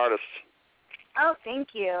independent artists. Oh, thank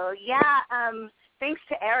you. Yeah, thanks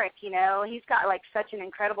to Eric. You know, he's got like such an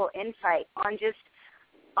incredible insight on just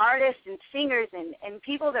artists and singers and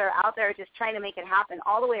people that are out there just trying to make it happen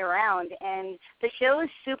all the way around. And the show is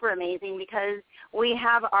super amazing because we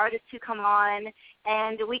have artists who come on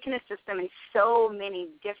and we can assist them in so many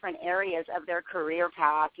different areas of their career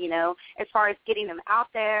path, you know, as far as getting them out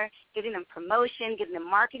there, giving them promotion, giving them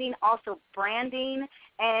marketing, also branding.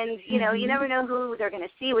 And, you know, you never know who they're going to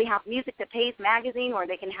see. We have Music That Pays magazine where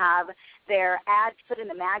they can have their ads put in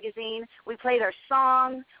the magazine. We play their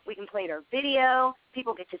song. We can play their video.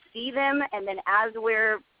 People get to see them. And then as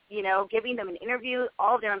we're, you know, giving them an interview,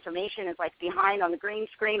 all of their information is like behind on the green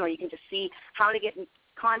screen where you can just see how to get in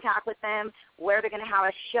contact with them, where they're going to have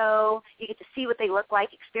a show. You get to see what they look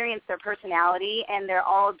like, experience their personality, and they're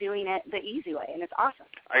all doing it the easy way, and it's awesome.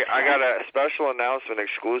 I got a special announcement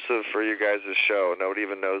exclusive for you guys' show. Nobody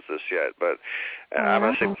even knows this yet, but I'm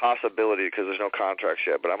going to say possibility because there's no contracts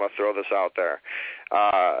yet, but I'm going to throw this out there.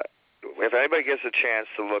 If anybody gets a chance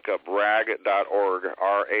to look up rag.org,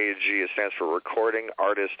 R-A-G, it stands for Recording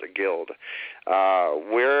Artist Guild.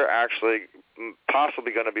 We're actually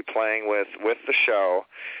possibly going to be playing with the show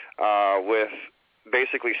with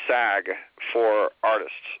basically SAG for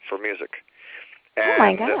artists, for music. And, oh,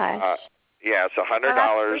 my gosh. Yeah, it's $100,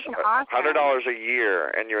 $100 a year,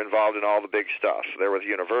 and you're involved in all the big stuff. They're with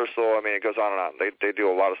Universal. I mean, it goes on and on. They do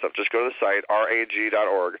a lot of stuff. Just go to the site,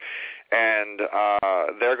 rag.org, and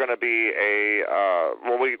they're going to be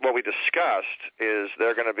what we discussed is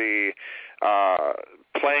they're going to be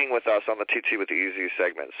playing with us on the TT with the Easy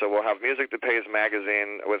segment. So we'll have Music That Pays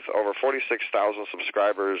magazine with over 46,000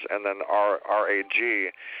 subscribers, and then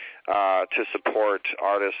RAG to support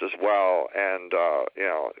artists as well, and you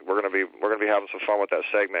know, we're gonna be having some fun with that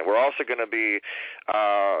segment. We're also going to be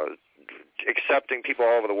accepting people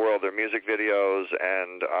all over the world, their music videos,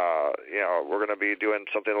 and you know, we're going to be doing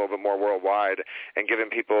something a little bit more worldwide and giving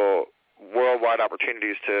people worldwide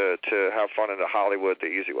opportunities to have fun into Hollywood the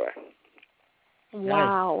easy way.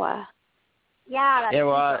 Wow. Yeah, that's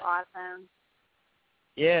super awesome.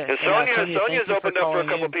 Yeah, Sonia's opened up for a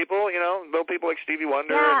couple people, you know, little people like Stevie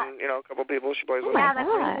Wonder and, you know, a couple people she plays with. Yeah, that's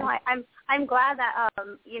the reason why I'm glad that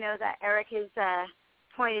you know, that Eric has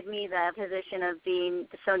pointed me the position of being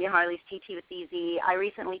Sonia Harley's TT with Easy. I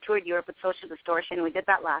recently toured Europe with Social Distortion. We did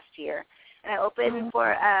that last year. And I opened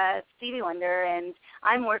for Stevie Wonder, and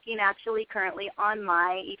I'm working actually currently on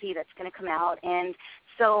my EP that's going to come out. And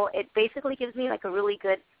so it basically gives me like a really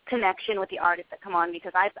good connection with the artists that come on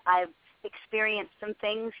because I've experienced some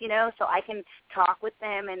things, you know, so I can talk with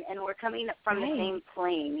them, and we're coming from the same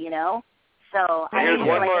plane, you know. So here's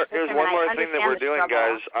one more thing that we're doing,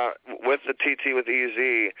 guys. With the TT with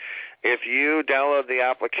EZ, if you download the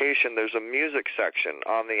application, there's a music section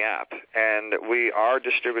on the app, and we are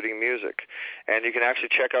distributing music. And you can actually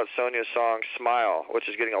check out Sonia's song "Smile," which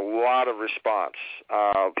is getting a lot of response.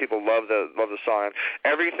 People love the song.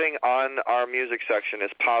 Everything on our music section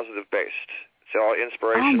is positive based. It's all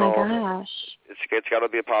inspirational. Oh, my gosh. It's got to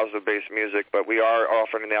be a positive-based music, but we are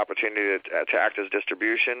offering the opportunity to act as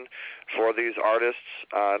distribution for these artists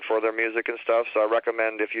and for their music and stuff. So I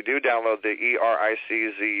recommend if you do download the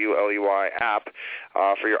ERICZULEY app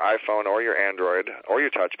for your iPhone or your Android or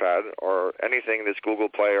your touchpad or anything that's Google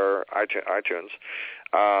Play or iTunes,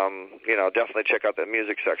 you know, definitely check out that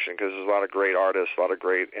music section because there's a lot of great artists, a lot of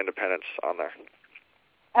great independents on there.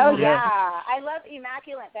 Oh, yeah. I love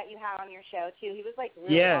Immaculate that you had on your show, too. He was, like,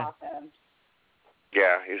 really awesome.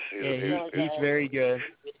 Yeah, he's very good.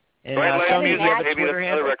 And Right Music, maybe that's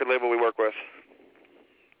another record label we work with.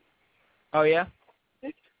 Oh, yeah?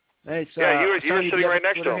 Hey, so, yeah, you were sitting right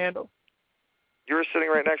next to him. Handle? You were sitting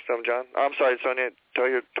right next to him, John. I'm sorry, Sonia. Tell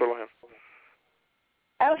your total handle.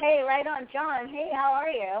 Oh, hey, right on, John. Hey, how are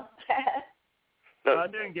you? No, I'm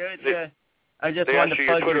doing good, yeah. I just they wanted to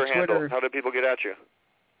plug your Twitter handle. handle. How do people get at you?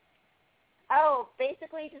 Oh,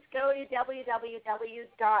 basically just go to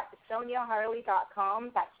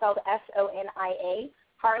www.soniaharley.com. That's spelled SONIA.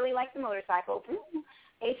 Harley like the motorcycle.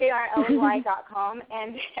 HARLEY.com.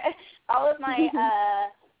 And all of my,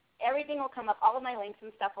 everything will come up. All of my links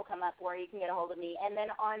and stuff will come up where you can get a hold of me. And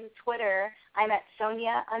then on Twitter, I'm at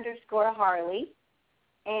Sonia_Harley.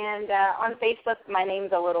 And on Facebook, my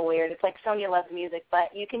name's a little weird. It's like Sonia Loves Music,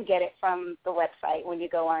 but you can get it from the website when you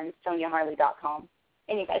go on SoniaHarley.com.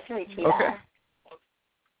 And you guys can reach me there.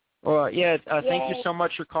 Well, yeah, thank you so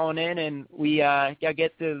much for calling in, and we got to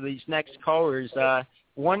get to these next callers.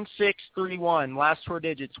 1631, last four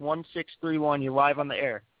digits, 1631. You're live on the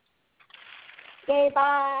air. Okay,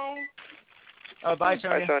 bye. Oh, bye,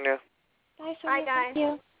 Sonia. Bye, Sonia. Bye, Sonia. Bye, guys. Thank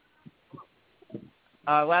you.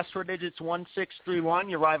 Last four digits, 1631.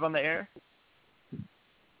 You're live on the air.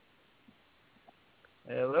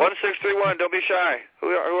 Hello? 1631. Don't be shy. Who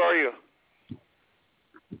are you?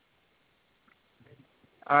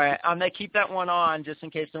 All right, I'm going to keep that one on just in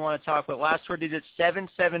case they want to talk, but last four digits,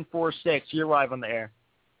 7746. You're live on the air.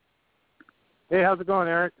 Hey, how's it going,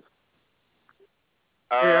 Eric?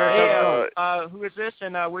 Who is this,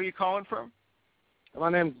 and where are you calling from? My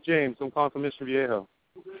name's James. I'm calling from Mission Viejo.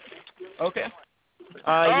 Okay. You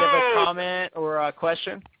have a comment or a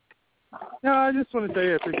question? No, I just want to tell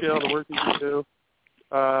you I appreciate all the work that you do.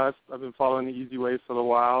 I've been following the Easy Way for a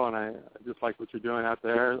while, and I just like what you're doing out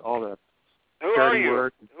there, all the charity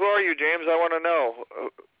work. Who are you, James? I want to know.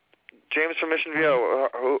 James from Mission Viejo.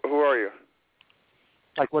 Who are you?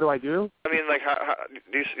 Like, what do I do? I mean, like, how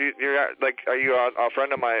you're like, are you a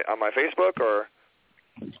friend on my Facebook or?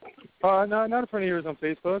 No, not a friend of yours on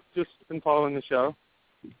Facebook. Just been following the show.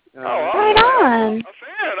 Right on. A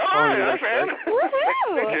fan. All right, I'm a fan.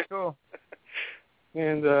 Woohoo! Cool.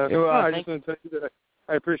 And I just want to tell you that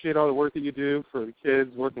I appreciate all the work that you do for the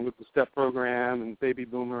kids, working with the STEP program and baby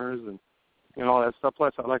boomers and all that stuff.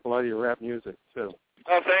 Plus, I like a lot of your rap music too.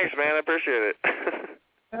 Oh, thanks, man. I appreciate it.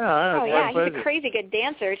 Yeah, he's a crazy good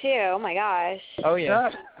dancer too. Oh my gosh. Oh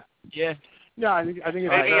yeah. Yeah. Yeah, I think it's maybe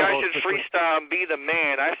I should freestyle and be the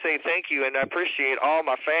man. I say thank you and I appreciate all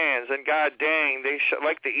my fans. And god dang, they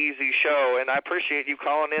like the Easy Show. And I appreciate you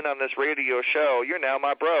calling in on this radio show. You're now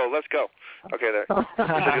my bro. Let's go. Okay, there.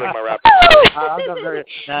 I should do like my rap. I'm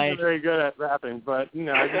not very good at rapping, but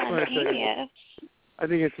I just want to say, I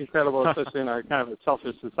think it's incredible, especially in our kind of a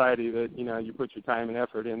selfish society, that you put your time and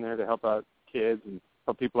effort in there to help out kids and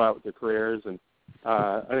help people out with their careers, and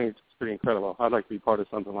I think it's pretty incredible. I'd like to be part of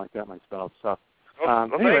something like that myself. So,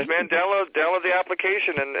 anyway. Thanks, man. Download the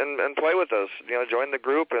application and play with us. Join the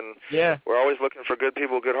group, and we're always looking for good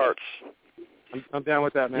people, good hearts. I'm down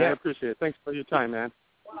with that, man. I appreciate it. Thanks for your time, man.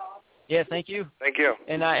 Yeah, thank you. Thank you.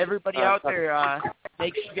 And everybody out there,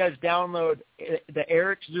 make sure you guys download the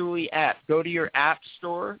Eric Zuley app. Go to your app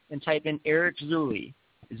store and type in Eric Zuley,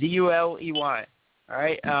 Zuley. All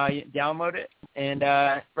right, download it. And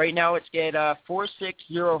right now it's at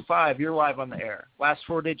 4605. You're live on the air. Last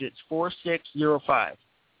four digits, 4605.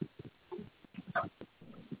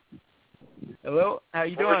 Hello, how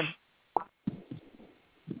you doing?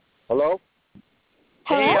 Hello?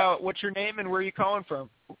 Hey, what's your name and where are you calling from?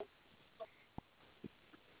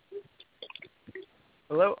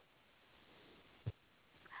 Hello?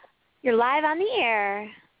 You're live on the air.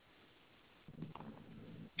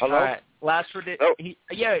 Hello? All right. Last for I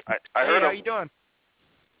heard him. How you doing?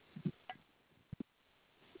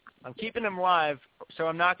 I'm keeping him live, so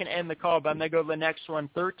I'm not going to end the call, but I'm going to go to the next one,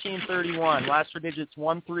 1331. Last four digits,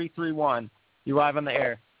 1331. You live on the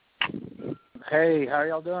air. Hey, how are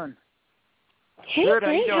y'all doing? Hey, good.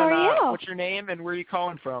 Great. How are you? What's your name and where are you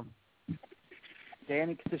calling from?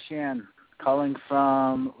 Danny Katishan, calling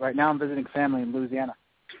from, right now I'm visiting family in Louisiana.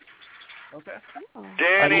 Okay.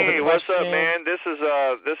 Danny, what's up, man? This is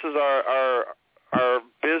our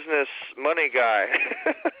business money guy.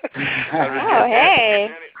 Hey.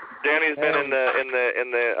 Danny's been in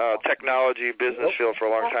the technology business field for a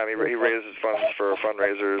long time. He raises funds for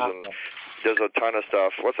fundraisers and does a ton of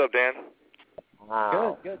stuff. What's up, Dan?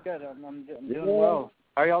 Good. I'm doing well.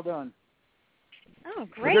 How are y'all doing? Oh,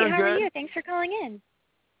 great. How are you? Thanks for calling in.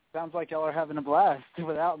 Sounds like y'all are having a blast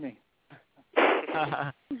without me.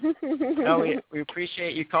 No, we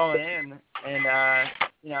appreciate you calling in, and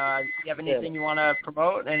you have anything you want to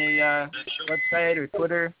promote? Any website or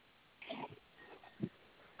Twitter?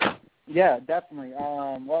 Yeah, definitely.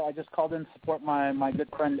 Well, I just called in to support my good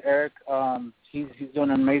friend Eric. He's doing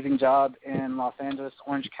an amazing job in Los Angeles,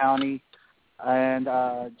 Orange County, and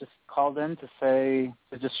just called in to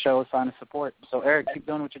just show a sign of support. So Eric, keep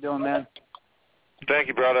doing what you're doing, man. Thank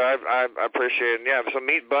you, brother. I appreciate it. Yeah, so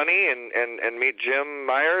meet Bunny and meet Jim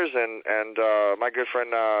Myers and my good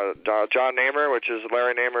friend John Namer, which is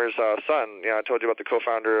Larry Namer's son. I told you about the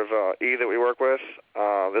co-founder of E that we work with.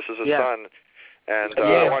 This is his son, and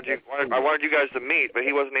I wanted you guys to meet, but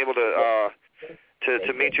he wasn't able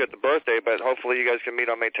to meet you at the birthday. But hopefully, you guys can meet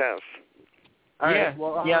on May 10th. All right.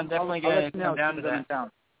 Well, I'm definitely going to come down to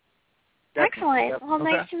that. Excellent. Well,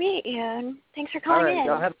 nice to meet you, and thanks for calling in.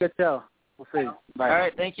 Y'all have a good show. We'll see. Bye. All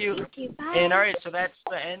right, thank you. Thank you. Bye. And all right, so that's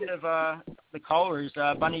the end of the callers.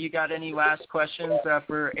 Bunny, you got any last questions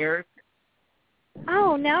for Eric?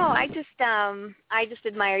 Oh no, I just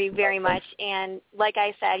admire you very much, and like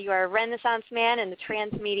I said, you are a Renaissance man in the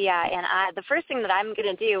transmedia. And the first thing that I'm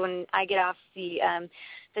going to do when I get off the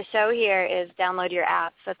show here is download your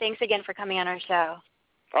app. So thanks again for coming on our show.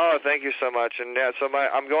 Oh, thank you so much. And yeah, so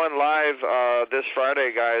I'm going live this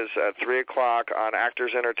Friday, guys, at 3:00 on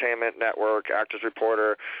Actors Entertainment Network, Actors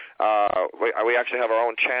Reporter. We actually have our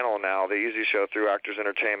own channel now, The Easy Show, through Actors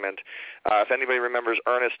Entertainment. If anybody remembers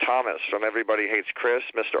Ernest Thomas from Everybody Hates Chris,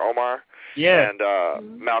 Mr. Omar, and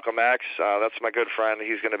Malcolm X, that's my good friend.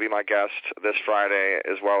 He's going to be my guest this Friday,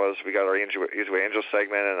 as well as we got our Easy Way Angel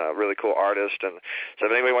segment and a really cool artist. And so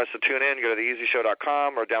if anybody wants to tune in, go to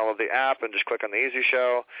theeasyshow.com or download the app and just click on The Easy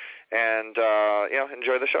Show and,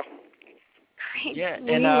 enjoy the show. Great. Yeah,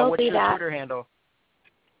 and what's your Twitter handle?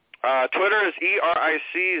 Twitter is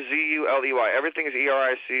ERICZULEY. Everything is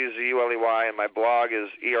ERICZULEY, and my blog is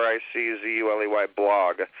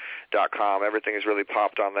ERICZULEYblog.com. Everything is really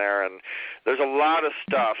popped on there, and there's a lot of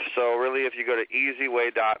stuff. So really, if you go to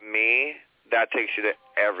easyway.me, that takes you to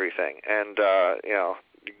everything, and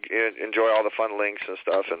enjoy all the fun links and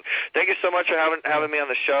stuff. And thank you so much for having me on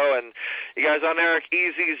the show. And you guys, I'm Eric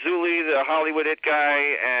Easy Zuli, the Hollywood It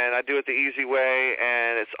Guy, and I do it the easy way,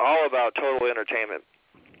 and it's all about total entertainment.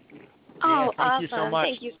 Oh, thank awesome. you so much.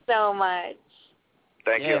 Thank you so much.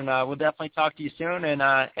 Thank you. And we'll definitely talk to you soon.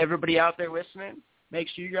 And everybody out there listening, make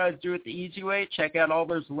sure you guys do it the easy way. Check out all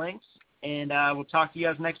those links, and we'll talk to you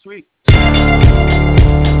guys next week.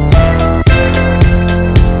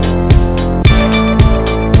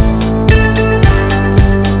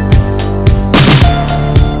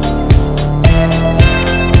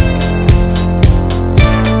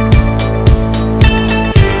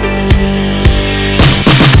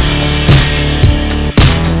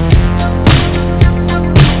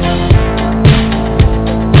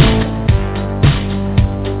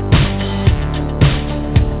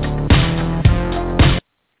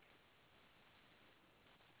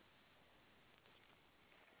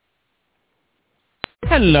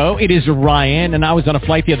 Hello, it is Ryan, and I was on a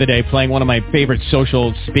flight the other day playing one of my favorite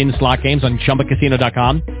social spin slot games on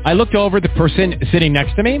ChumbaCasino.com. I looked over at the person sitting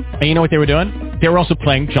next to me, and you know what they were doing? They were also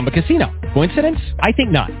playing Chumba Casino. Coincidence? I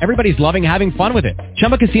think not. Everybody's loving having fun with it.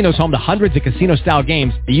 Chumba Casino is home to hundreds of casino-style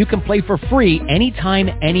games that you can play for free anytime,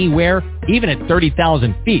 anywhere, even at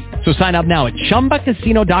 30,000 feet. So sign up now at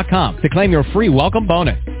ChumbaCasino.com to claim your free welcome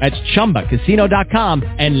bonus. That's ChumbaCasino.com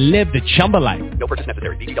and live the Chumba life. No purchase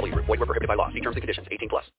necessary. VGW. Void where prohibited by law. See terms and conditions. 18+.